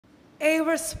A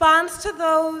response to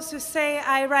those who say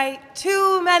I write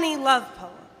too many love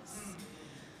poems.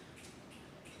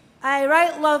 I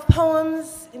write love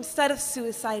poems instead of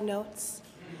suicide notes.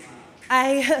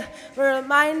 I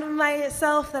remind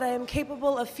myself that I am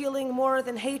capable of feeling more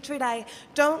than hatred. I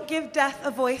don't give death a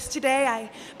voice today.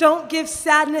 I don't give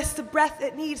sadness the breath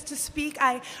it needs to speak.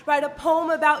 I write a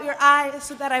poem about your eyes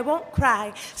so that I won't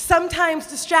cry. Sometimes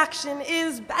distraction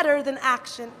is better than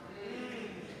action.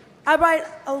 I write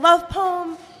a love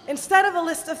poem instead of a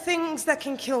list of things that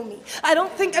can kill me. I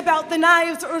don't think about the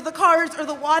knives or the cars or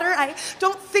the water. I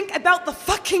don't think about the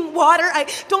fucking water. I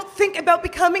don't think about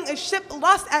becoming a ship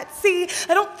lost at sea.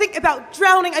 I don't think about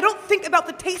drowning. I don't think about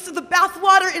the taste of the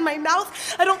bathwater in my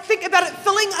mouth. I don't think about it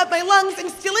filling up my lungs and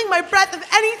stealing my breath.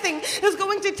 If anything is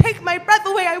going to take my breath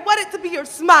away, I want it to be your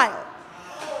smile.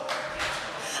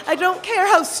 I don't care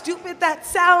how stupid that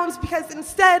sounds, because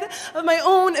instead of my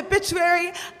own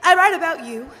obituary, I write about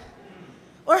you,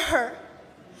 or her,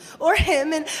 or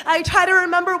him, and I try to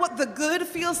remember what the good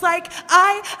feels like.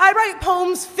 I write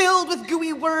poems filled with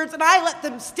gooey words, and I let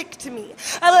them stick to me.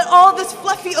 I let all this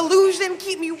fluffy illusion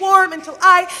keep me warm until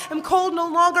I am cold no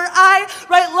longer. I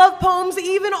write love poems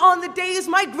even on the days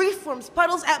my grief forms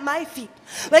puddles at my feet.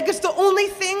 Like it's the only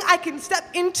thing I can step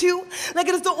into, like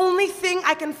it is the only thing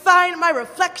I can find my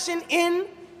reflection in.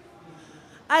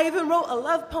 I even wrote a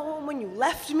love poem when you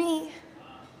left me,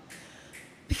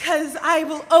 because I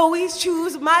will always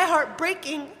choose my heart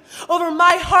breaking over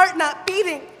my heart not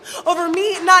beating, over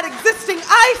me not existing.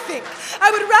 I think I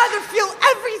would rather feel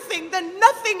everything than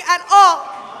nothing at all.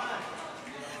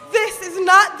 This is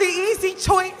not the easy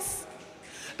choice,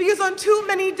 because on too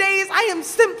many days I am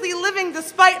simply living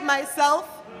despite myself.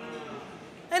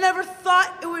 I never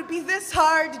thought it would be this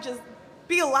hard to just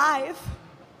be alive.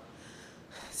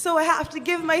 So I have to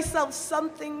give myself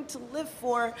something to live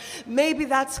for. Maybe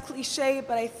that's cliche,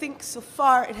 but I think so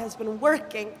far it has been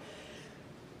working.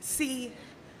 See,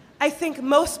 I think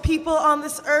most people on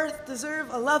this earth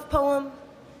deserve a love poem,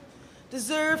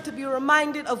 deserve to be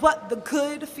reminded of what the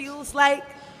good feels like.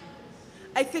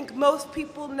 I think most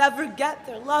people never get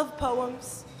their love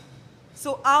poems,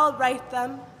 so I'll write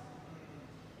them.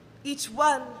 Each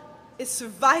one is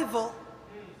survival.